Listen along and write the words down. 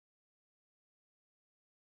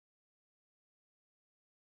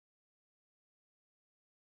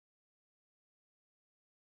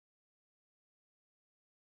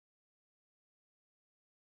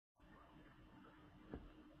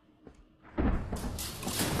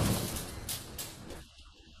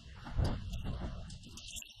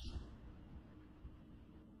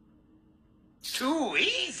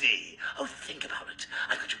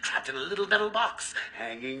in a little metal box,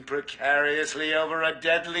 hanging precariously over a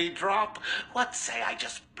deadly drop. What say I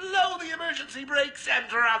just blow the emergency brakes and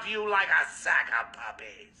drop you like a sack of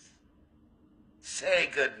puppies? Say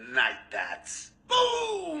good night, bats.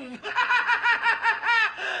 Boom!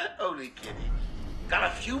 Only kidding. Got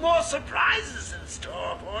a few more surprises in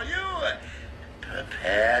store for you.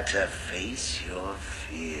 Prepare to face your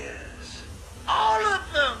fears. All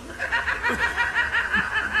of them!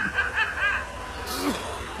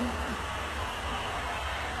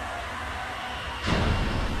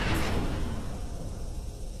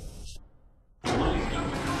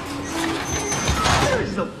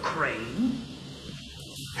 There's no crane.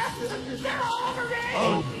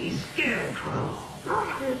 Only scarecrow.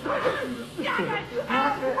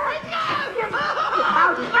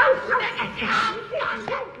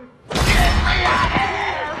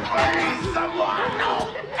 Please, someone! No!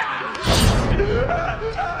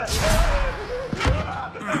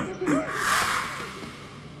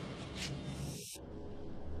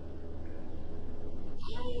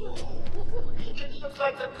 It looks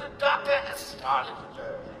like the good doctor has started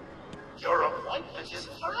early. Your appointment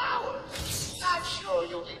isn't for hours. I'm sure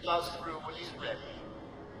you'll be buzzed through when he's ready.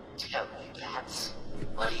 Tell me, Bats,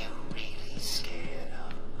 what are you really scared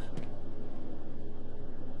of?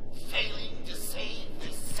 Failing to save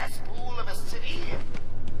this cesspool of a city?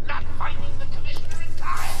 Not finding the commissioner in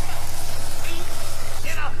time?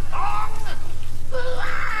 Feet in a thong?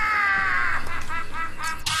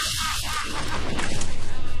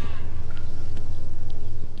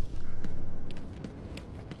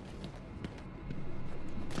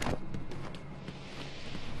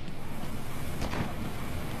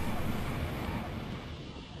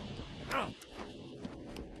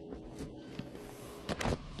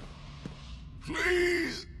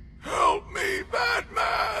 Please help me,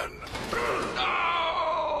 Batman!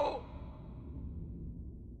 No!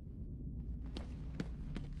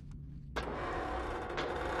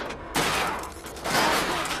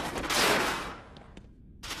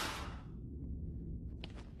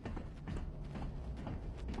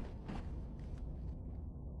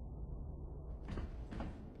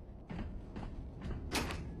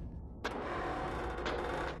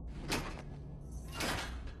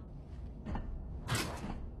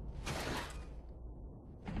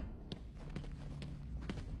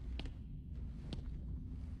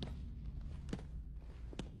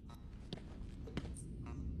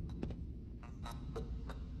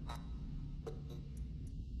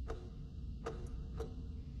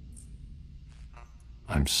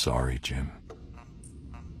 I'm sorry, Jim.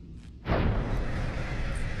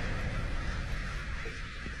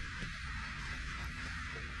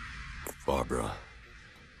 Barbara,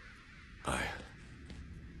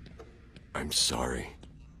 I'm sorry.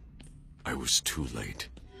 I was too late.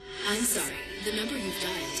 I'm sorry. The number you've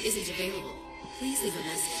dialed isn't available. Please leave a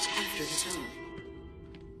message after the tone.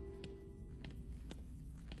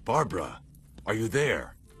 Barbara, are you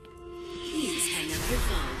there? Please hang up your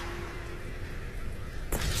phone.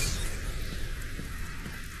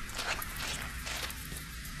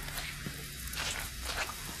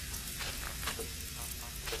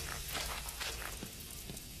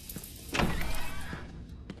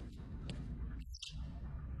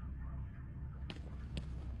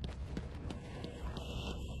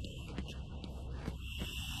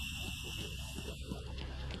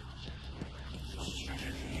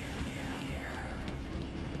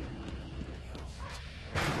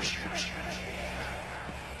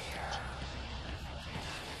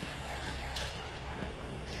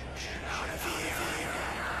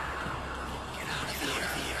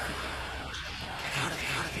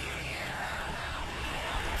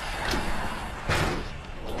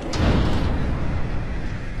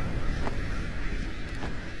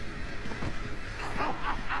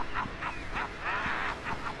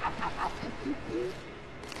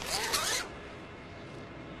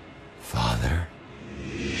 Father?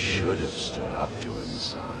 You should have stood up to him,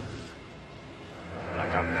 son.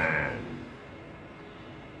 Like a man.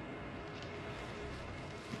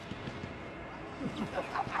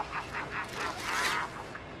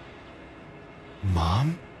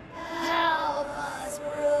 Mom? Help us,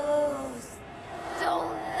 Bruce!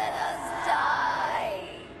 Don't let us die!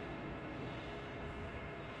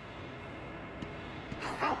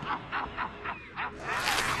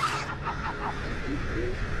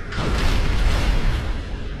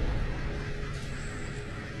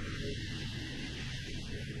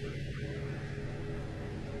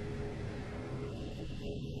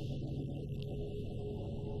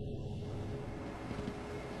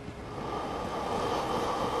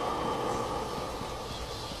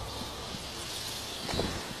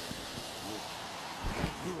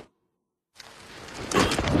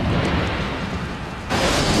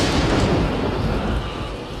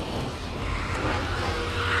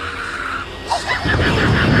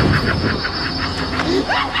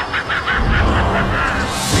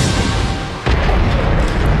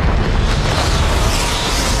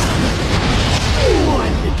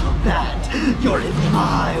 You're in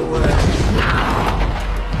my world now!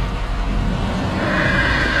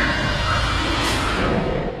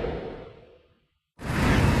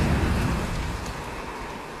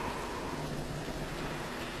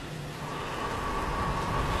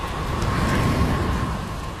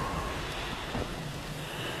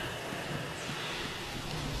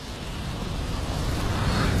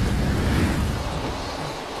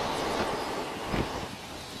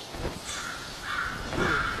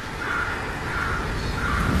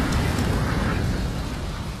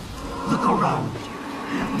 Look around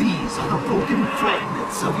you. These are the broken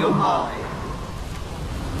fragments of your mind.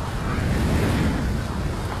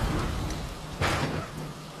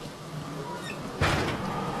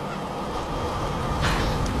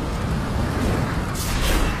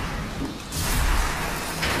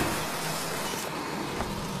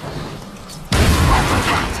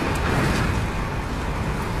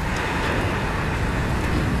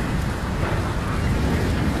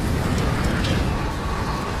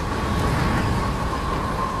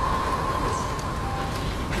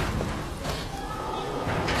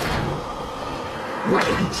 What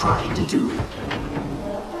are you trying to do?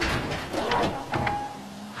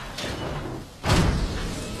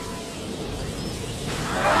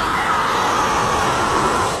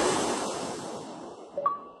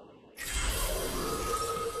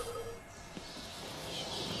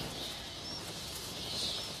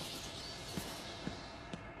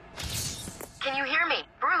 Can you hear me?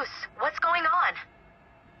 Bruce, what's going on?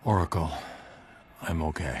 Oracle, I'm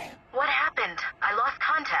okay. What happened? I lost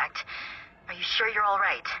contact. Are you sure you're all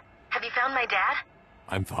right? Have you found my dad?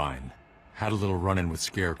 I'm fine. Had a little run-in with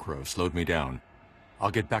Scarecrow, slowed me down.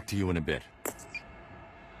 I'll get back to you in a bit.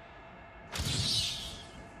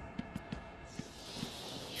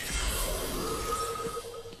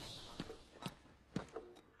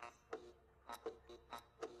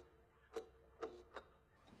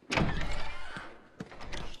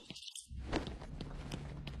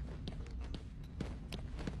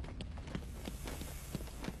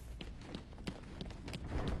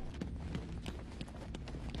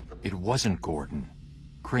 It wasn't Gordon.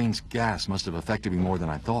 Crane's gas must have affected me more than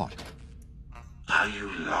I thought. Are you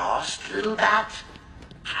lost, little bat?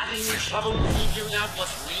 Having trouble figuring out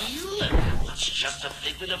what's real and what's just a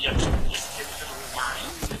figment of your twisted little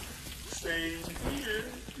mind? Same here.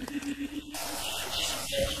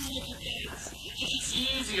 It's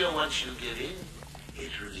easier once you get in.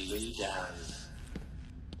 It really does.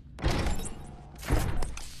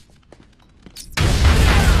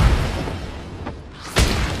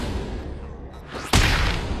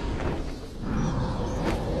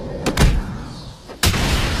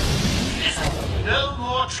 No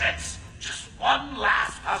more tricks. Just one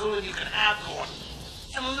last puzzle and you can have Gordon.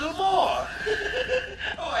 And a little more.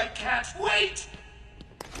 Oh, I can't wait.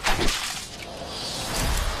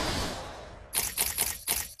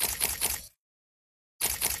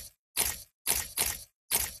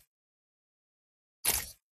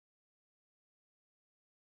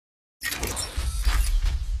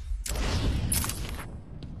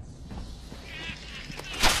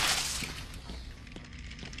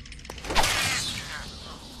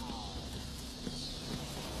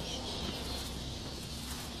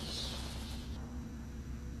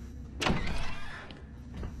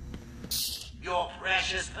 Your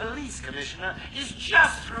precious police commissioner is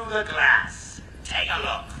just through the glass. Take a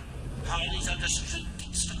look. Harley's under strict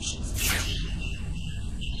instructions.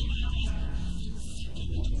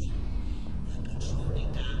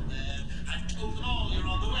 Patrolling down there. I've told them all you're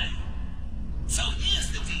on the way. So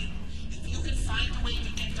here's the deal. If you can find a way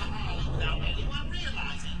to get to Harley without anyone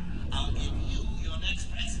realizing, I'll give you your next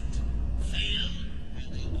present. Fail,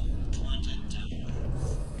 and they won't want it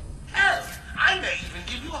downwards. Hell, I may even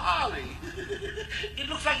give you Harley. It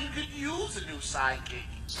looks like you could use a new sidekick.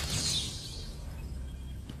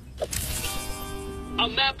 A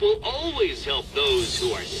map will always help those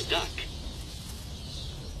who are stuck.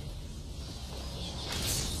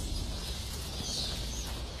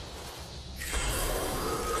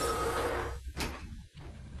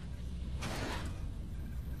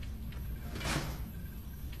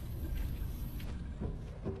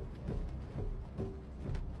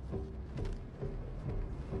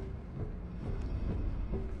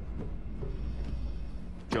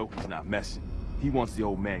 Joker's not messing. He wants the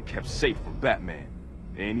old man kept safe from Batman.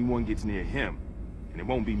 Anyone gets near him, and it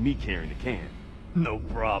won't be me carrying the can. No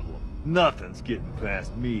problem. Nothing's getting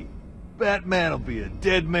past me. Batman'll be a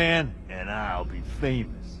dead man, and I'll be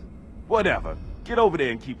famous. Whatever. Get over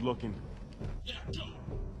there and keep looking.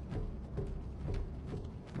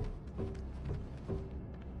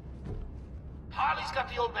 Harley's got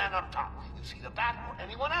the old man on top. you see the Bat or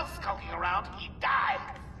anyone else skulking around, he dies.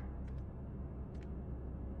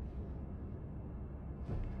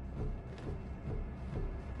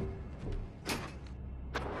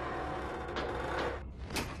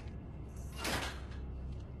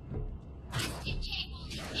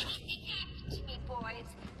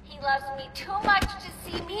 He loves me too much to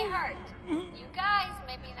see me hurt. You guys,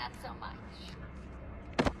 maybe not so much.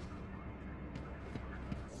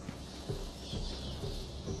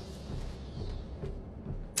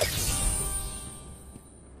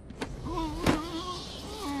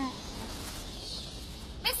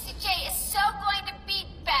 Mr. J is so going to beat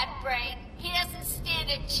Bat Brain, he doesn't stand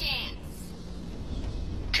a chance.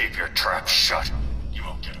 Keep your trap shut. You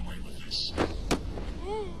won't get away with this.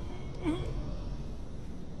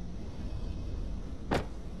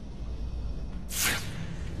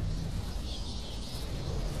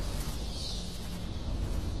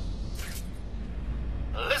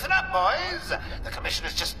 Listen up, boys. The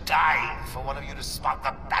Commissioner's just dying for one of you to spot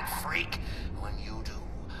the Bat Freak. When you do,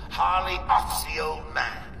 Harley offs the old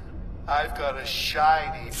man. I've got a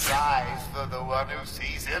shiny prize for the one who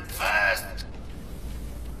sees him first.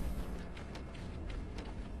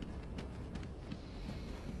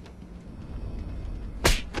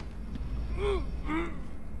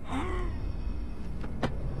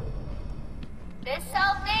 This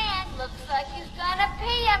old man looks like he's gonna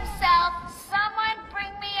pee himself. Someone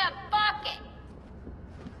bring me a bucket.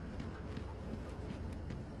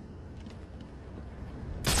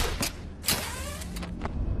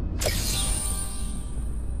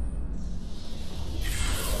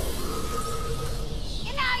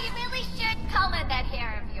 You know, you really should color that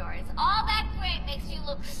hair of yours. All that gray makes you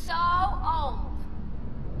look so old.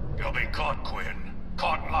 You'll be caught, Quinn.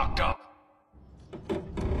 Caught and locked up.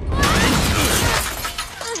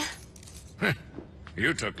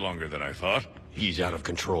 You took longer than I thought. He's out of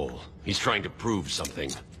control. He's trying to prove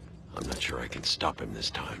something. I'm not sure I can stop him this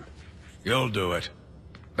time. You'll do it.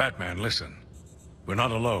 Batman, listen. We're not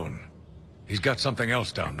alone. He's got something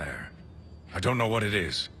else down there. I don't know what it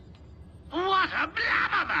is. What a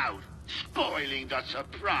blabbermouth! Spoiling the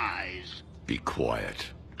surprise. Be quiet.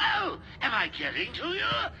 Oh, am I getting to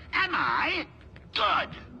you? Am I? Good.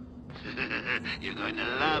 You're going to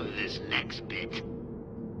love this next bit.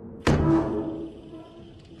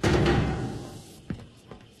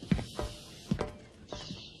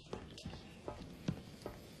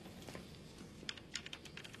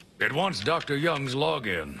 It wants Dr. Young's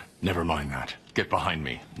login. Never mind that. Get behind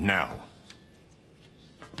me, now.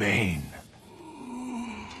 Bane.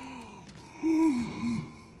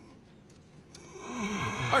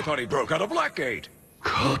 I thought he broke out of Blackgate.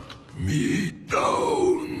 Cut me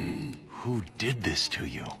down. Who did this to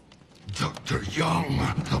you? Dr. Young,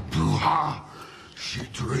 the Bruja. She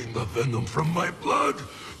drained the venom from my blood.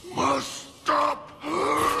 Must stop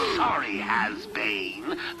her. Sorry,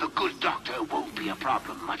 Hasbane. The good doctor won't be a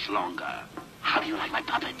problem much longer. How do you like my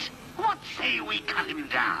puppet? What say we cut him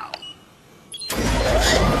down?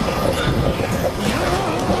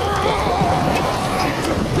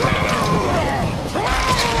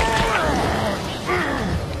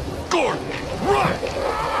 Gordon, run!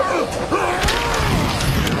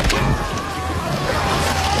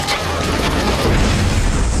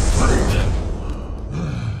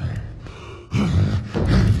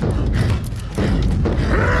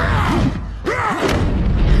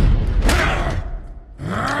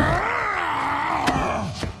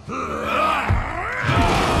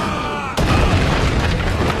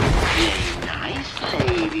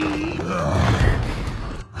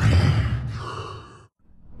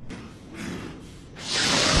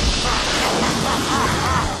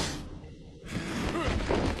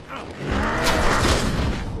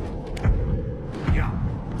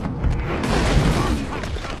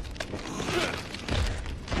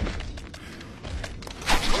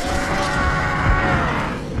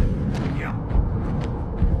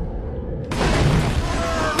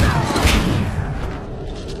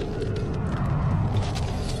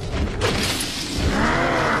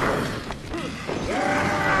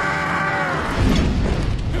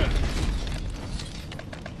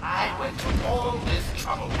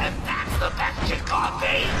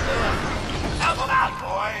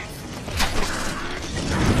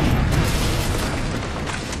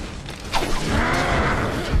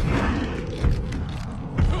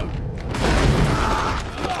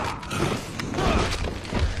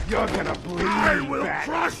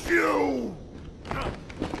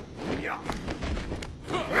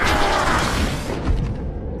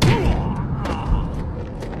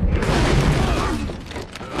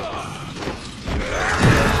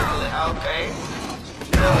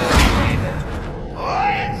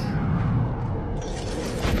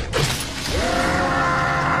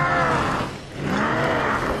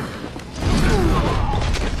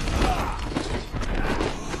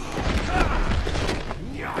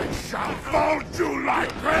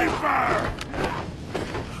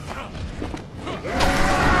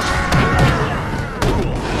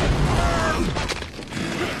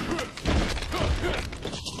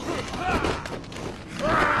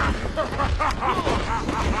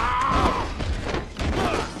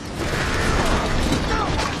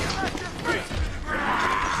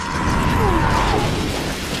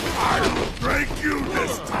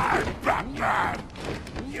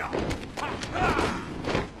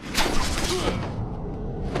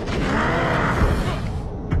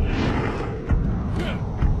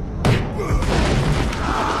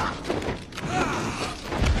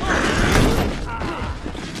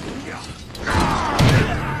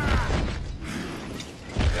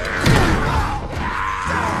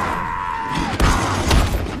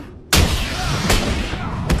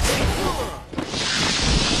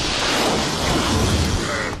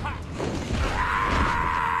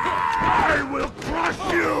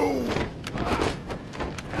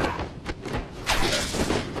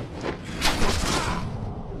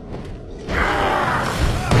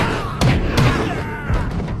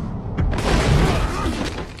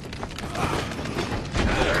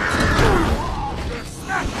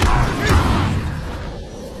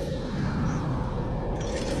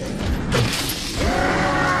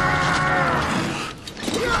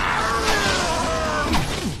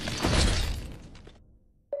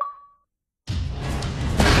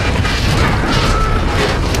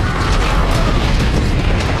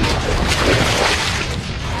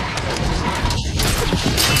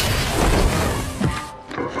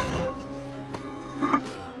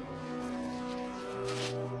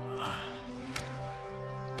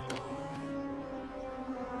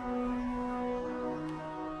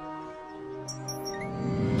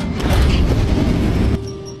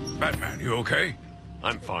 You okay?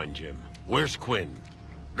 I'm fine, Jim. Where's Quinn?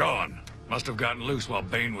 Gone. Must have gotten loose while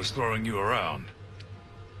Bane was throwing you around.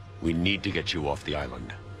 We need to get you off the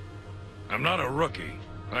island. I'm not a rookie.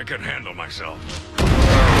 I can handle myself.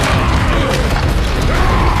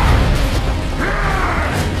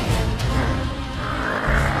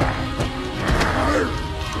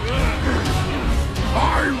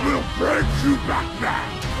 I will break you,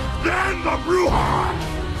 Batman! Then the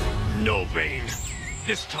Bruja! No, Bane.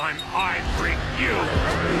 This time I break you!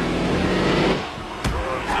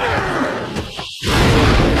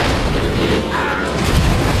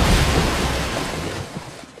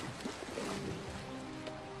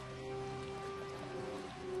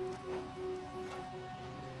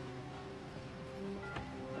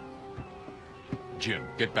 Jim,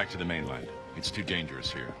 get back to the mainland. It's too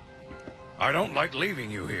dangerous here. I don't like leaving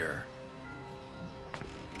you here.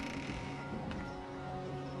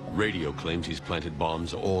 Radio claims he's planted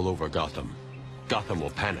bombs all over Gotham. Gotham will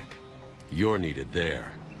panic. You're needed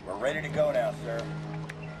there. We're ready to go now, sir.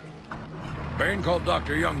 Bane called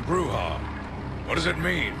Dr. Young Bruja. What does it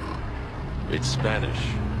mean? It's Spanish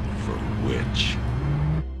for witch.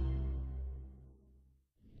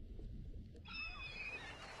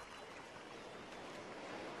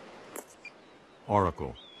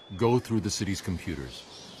 Oracle, go through the city's computers.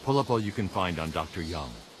 Pull up all you can find on Dr.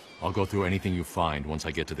 Young. I'll go through anything you find once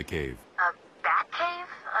I get to the cave. A bat cave?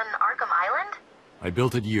 On Arkham Island? I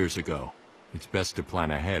built it years ago. It's best to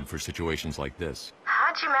plan ahead for situations like this.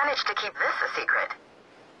 How'd you manage to keep this a secret?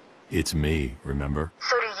 It's me, remember?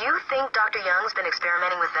 So do you think Dr. Young's been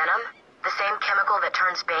experimenting with venom? The same chemical that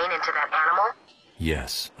turns Bane into that animal?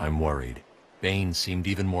 Yes, I'm worried. Bane seemed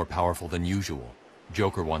even more powerful than usual.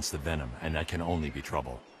 Joker wants the venom, and that can only be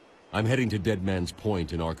trouble. I'm heading to Dead Man's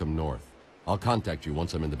Point in Arkham North. I'll contact you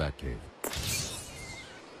once I'm in the Batcave.